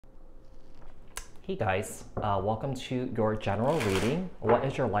Hey guys, welcome to your general reading. What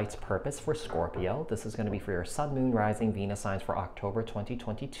is your life's purpose for Scorpio? This is going to be for your Sun, Moon, Rising, Venus signs for October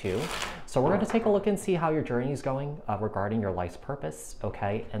 2022. So we're going to take a look and see how your journey is going regarding your life's purpose,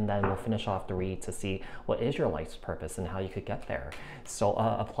 okay? And then we'll finish off the read to see what is your life's purpose and how you could get there. So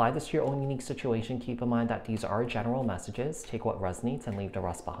apply this to your own unique situation. Keep in mind that these are general messages. Take what resonates and leave the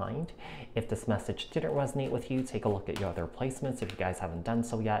rest behind. If this message didn't resonate with you, take a look at your other placements. If you guys haven't done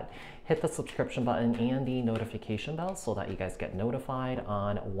so yet, hit the subscription button and the notification bell so that you guys get notified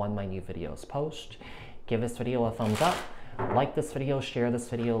on when my new videos post. Give this video a thumbs up, like this video, share this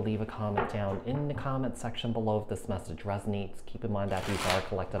video, leave a comment down in the comment section below if this message resonates. Keep in mind that these are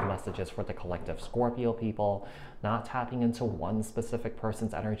collective messages for the collective Scorpio people, not tapping into one specific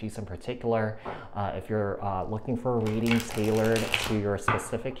person's energies in particular. If you're looking for a reading tailored to your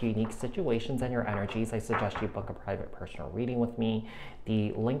specific unique situations and your energies, I suggest you book a private personal reading with me.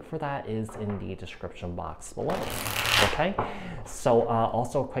 The link for that is in the description box below. Okay, so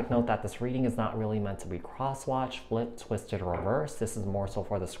also a quick note that this reading is not really meant to be cross-watch, flip, twisted, or reverse. This is more so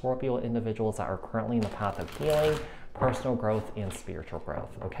for the Scorpio individuals that are currently in the path of healing, personal growth, and spiritual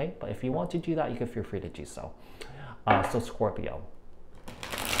growth, okay? But if you want to do that, you can feel free to do so. So Scorpio.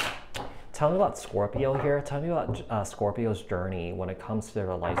 Tell me about Scorpio here. Tell me about Scorpio's journey when it comes to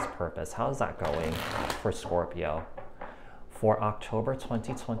their life's purpose. How's that going for Scorpio? For October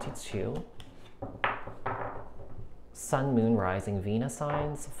 2022, Sun, Moon, Rising, Venus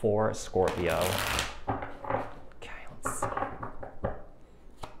signs for Scorpio. Okay, let's see.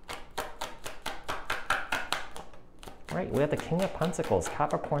 All right, we have the King of Pentacles,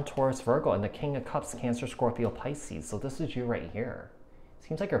 Capricorn, Taurus, Virgo, and the King of Cups, Cancer, Scorpio, Pisces. So this is you right here.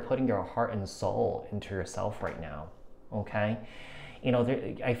 Seems like you're putting your heart and soul into yourself right now, okay? You know,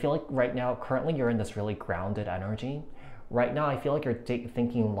 I feel like right now, currently you're in this really grounded energy. Right now, I feel like you're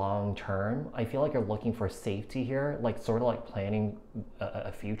thinking long term. I feel like you're looking for safety here, like sort of like planning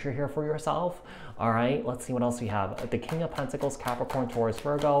a future here for yourself. All right, let's see what else we have. The King of Pentacles, Capricorn, Taurus,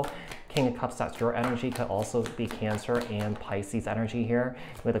 Virgo. King of Cups, that's your energy, could also be Cancer and Pisces energy here.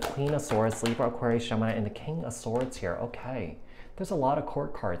 With the Queen of Swords, Libra, Aquarius, Gemini, and the King of Swords here. Okay, there's a lot of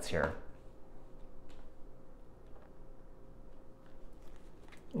court cards here.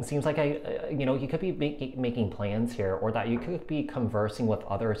 It seems like you know, you could be making plans here, or that you could be conversing with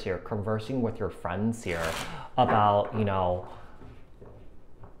others here, conversing with your friends here about, you know,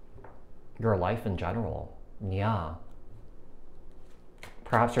 your life in general. Yeah.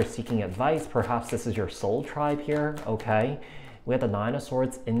 Perhaps you're seeking advice. Perhaps this is your soul tribe here. Okay. We have the Nine of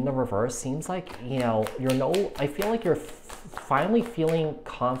Swords in the reverse. Seems like, you know, I feel like you're finally feeling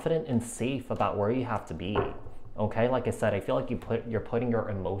confident and safe about where you have to be. Okay, like I said, I feel like you're putting your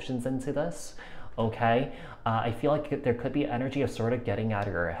emotions into this, okay? I feel like there could be energy of sort of getting out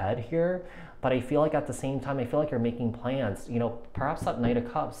of your head here, but I feel like at the same time, I feel like you're making plans. You know, perhaps that Knight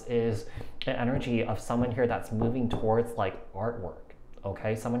of Cups is an energy of someone here that's moving towards like artwork,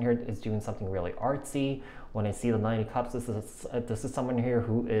 okay? Someone here is doing something really artsy. When I see the Knight of Cups, this is someone here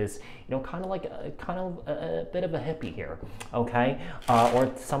who is, you know, kind of like a bit of a hippie here, okay?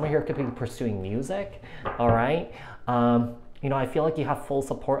 Or someone here could be pursuing music, all right? You know, I feel like you have full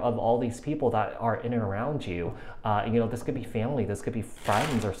support of all these people that are in and around you. You know, this could be family, this could be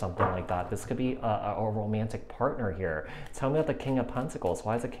friends or something like that. This could be a romantic partner here. Tell me about the King of Pentacles.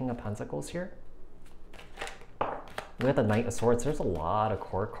 Why is the King of Pentacles here? We have the Knight of Swords. There's a lot of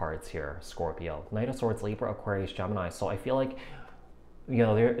court cards here, Scorpio. Knight of Swords, Libra, Aquarius, Gemini. So I feel like, you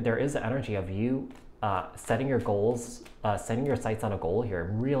know, there is the energy of you setting your goals, setting your sights on a goal here,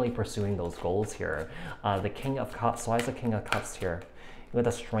 really pursuing those goals here. The King of Cups. Why is the King of Cups here? With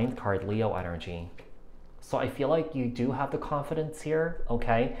the Strength card, Leo energy. So I feel like you do have the confidence here,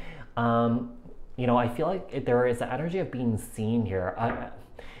 okay? You know, I feel like there is the energy of being seen here.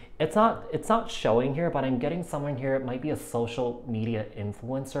 It's not showing here, but I'm getting someone here. It might be a social media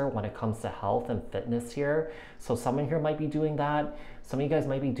influencer when it comes to health and fitness here. So someone here might be doing that. Some of you guys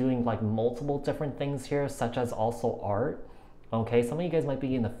might be doing like multiple different things here, such as also art. Okay, some of you guys might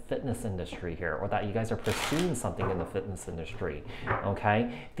be in the fitness industry here, or that you guys are pursuing something in the fitness industry.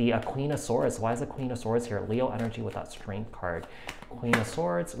 Okay, the Queen of Swords. Why is the Queen of Swords here? Leo energy with that Strength card. Queen of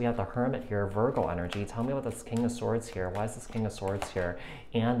Swords. We have the Hermit here, Virgo energy. Tell me about this King of Swords here. Why is this King of Swords here?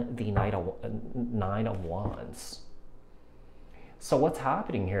 And the Nine of Wands. So what's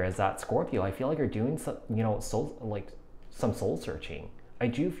happening here is that Scorpio, I feel like you're doing some, you know, some soul searching. I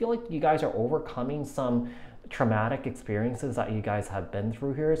do feel like you guys are overcoming some traumatic experiences that you guys have been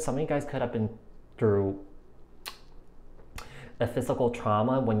through here. Some of you guys could have been through a physical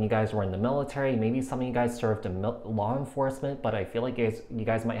trauma when you guys were in the military. Maybe some of you guys served in law enforcement, but I feel like you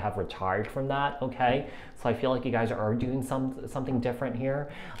guys might have retired from that, okay? So I feel like you guys are doing something different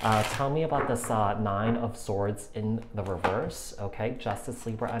here. Tell me about this Nine of Swords in the reverse, okay? Justice,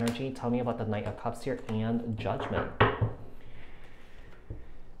 Libra energy. Tell me about the Knight of Cups here and Judgment.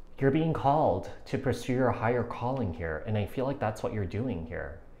 You're being called to pursue your higher calling here, and I feel like that's what you're doing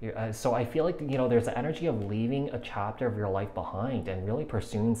here. So I feel like, you know, there's an energy of leaving a chapter of your life behind and really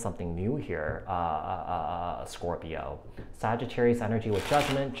pursuing something new here, Scorpio. Sagittarius energy with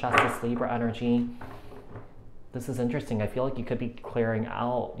Judgment, Justice, Libra energy. This is interesting. I feel like you could be clearing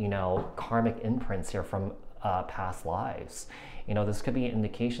out, you know, karmic imprints here from past lives. You know, this could be an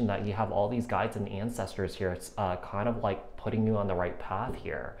indication that you have all these guides and ancestors here. It's kind of like putting you on the right path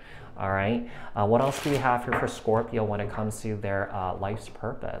here. All right. What else do we have here for Scorpio when it comes to their life's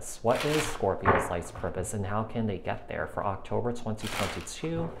purpose? What is Scorpio's life's purpose and how can they get there for October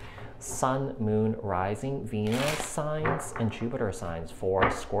 2022? Sun, Moon, Rising, Venus signs, and Jupiter signs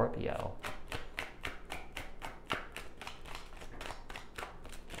for Scorpio.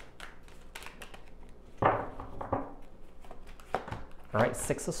 All right,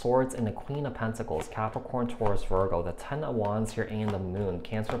 Six of Swords and the Queen of Pentacles, Capricorn, Taurus, Virgo, the Ten of Wands here and the Moon,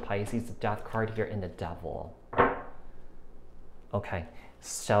 Cancer, Pisces, the Death card here and the Devil. Okay,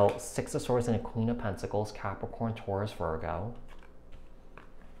 so Six of Swords and the Queen of Pentacles, Capricorn, Taurus, Virgo.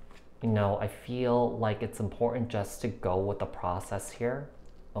 You know, I feel like it's important just to go with the process here,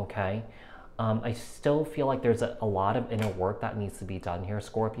 okay? I still feel like there's a lot of inner work that needs to be done here,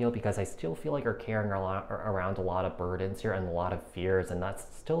 Scorpio, because I still feel like you're carrying around a lot of burdens here and a lot of fears, and that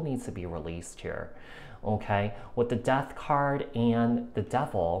still needs to be released here, okay? With the Death card and the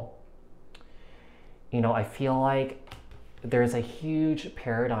Devil, you know, I feel like there's a huge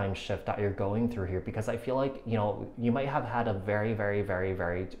paradigm shift that you're going through here, because I feel like, you know, you might have had a very, very, very,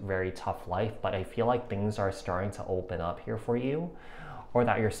 very, very tough life, but I feel like things are starting to open up here for you, or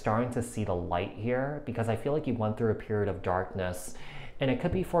that you're starting to see the light here, because I feel like you went through a period of darkness. And it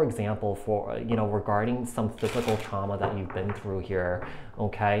could be, for example, for, you know, regarding some physical trauma that you've been through here,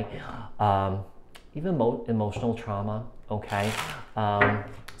 okay? Even emotional trauma, okay?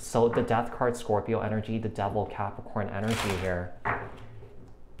 So the Death card, Scorpio energy, the Devil, Capricorn energy here.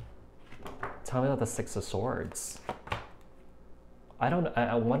 Tell me about the Six of Swords.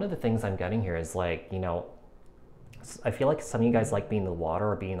 One of the things I'm getting here is like, you know, I feel like some of you guys like being in the water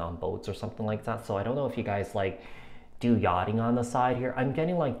or being on boats or something like that. So I don't know if you guys like do yachting on the side here. I'm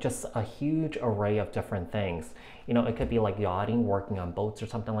getting like just a huge array of different things. You know, it could be like yachting, working on boats or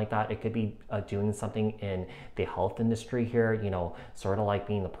something like that. It could be doing something in the health industry here, you know, sort of like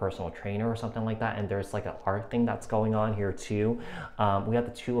being a personal trainer or something like that. And there's like an art thing that's going on here too. We have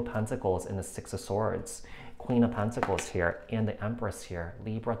the Two of Pentacles and the Six of Swords, Queen of Pentacles here, and the Empress here,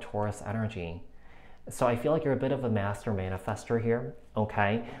 Libra, Taurus energy. So I feel like you're a bit of a master manifester here,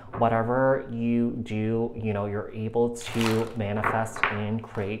 okay? Whatever you do, you know, you're able to manifest and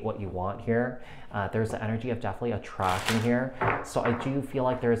create what you want here. There's the energy of definitely attracting here. So I do feel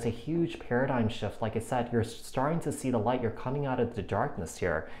like there's a huge paradigm shift. Like I said, you're starting to see the light. You're coming out of the darkness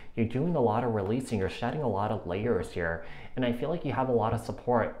here. You're doing a lot of releasing. You're shedding a lot of layers here. And I feel like you have a lot of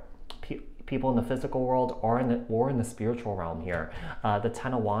support. People in the physical world or in the spiritual realm here. The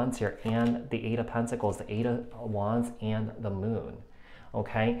Ten of Wands here and the Eight of Pentacles, the Eight of Wands and the Moon.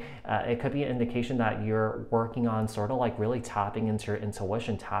 Okay, it could be an indication that you're working on sort of like really tapping into your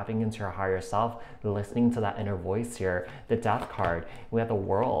intuition, tapping into your higher self, listening to that inner voice here. The Death card, we have the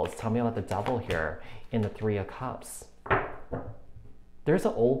World. Tell me about the Devil here in the Three of Cups. There's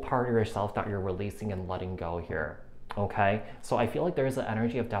an old part of yourself that you're releasing and letting go here. Okay, so I feel like there's an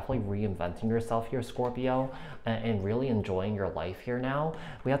energy of definitely reinventing yourself here, Scorpio, and really enjoying your life here now.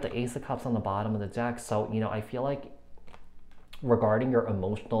 We have the Ace of Cups on the bottom of the deck. So, you know, I feel like regarding your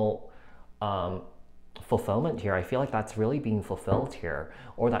emotional fulfillment here, I feel like that's really being fulfilled here,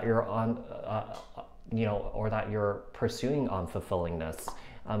 or that you're on, you know, or that you're pursuing on fulfillingness.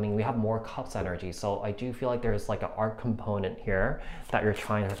 I mean, we have more Cups energy, so I do feel like there's like an art component here that you're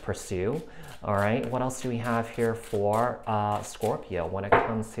trying to pursue. All right, what else do we have here for Scorpio when it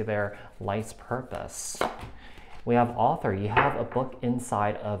comes to their life's purpose? We have Author. You have a book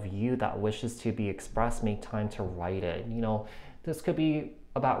inside of you that wishes to be expressed. Make time to write it. You know, this could be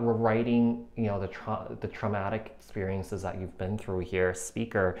about rewriting, you know, the traumatic experiences that you've been through here.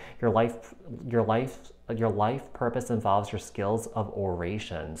 Speaker, your life purpose involves your skills of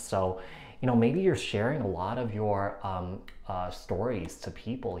oration. So, you know, maybe you're sharing a lot of your stories to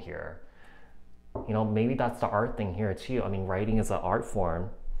people here. You know, maybe that's the art thing here too. I mean, writing is an art form.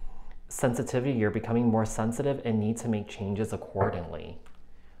 sensitivity. You're becoming more sensitive and need to make changes accordingly.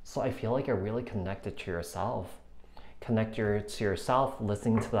 So I feel like you're really connected to yourself. To yourself,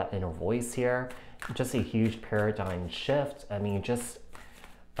 listening to that inner voice here. Just a huge paradigm shift. I mean, just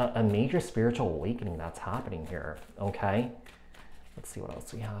a major spiritual awakening that's happening here, okay? Let's see what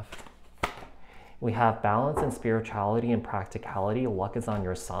else we have. We have balance and spirituality and practicality. Luck is on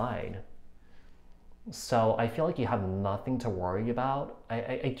your side. So I feel like you have nothing to worry about.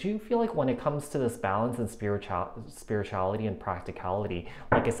 I do feel like when it comes to this balance and spirituality and practicality,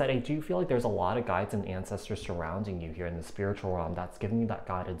 like I said, I do feel like there's a lot of guides and ancestors surrounding you here in the spiritual realm that's giving you that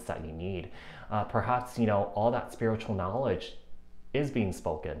guidance that you need. Perhaps, you know, all that spiritual knowledge is being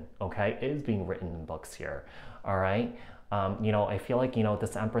spoken, okay? It is being written in books here, all right? You know, I feel like, you know,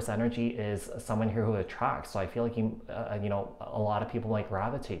 this Empress energy is someone here who attracts. So I feel like, you know, a lot of people might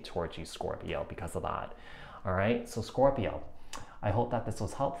gravitate towards you, Scorpio, because of that. All right. So Scorpio, I hope that this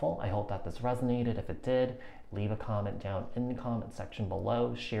was helpful. I hope that this resonated. If it did, leave a comment down in the comment section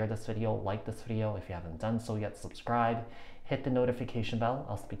below. Share this video, like this video. If you haven't done so yet, subscribe, hit the notification bell.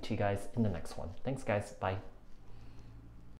 I'll speak to you guys in the next one. Thanks, guys. Bye.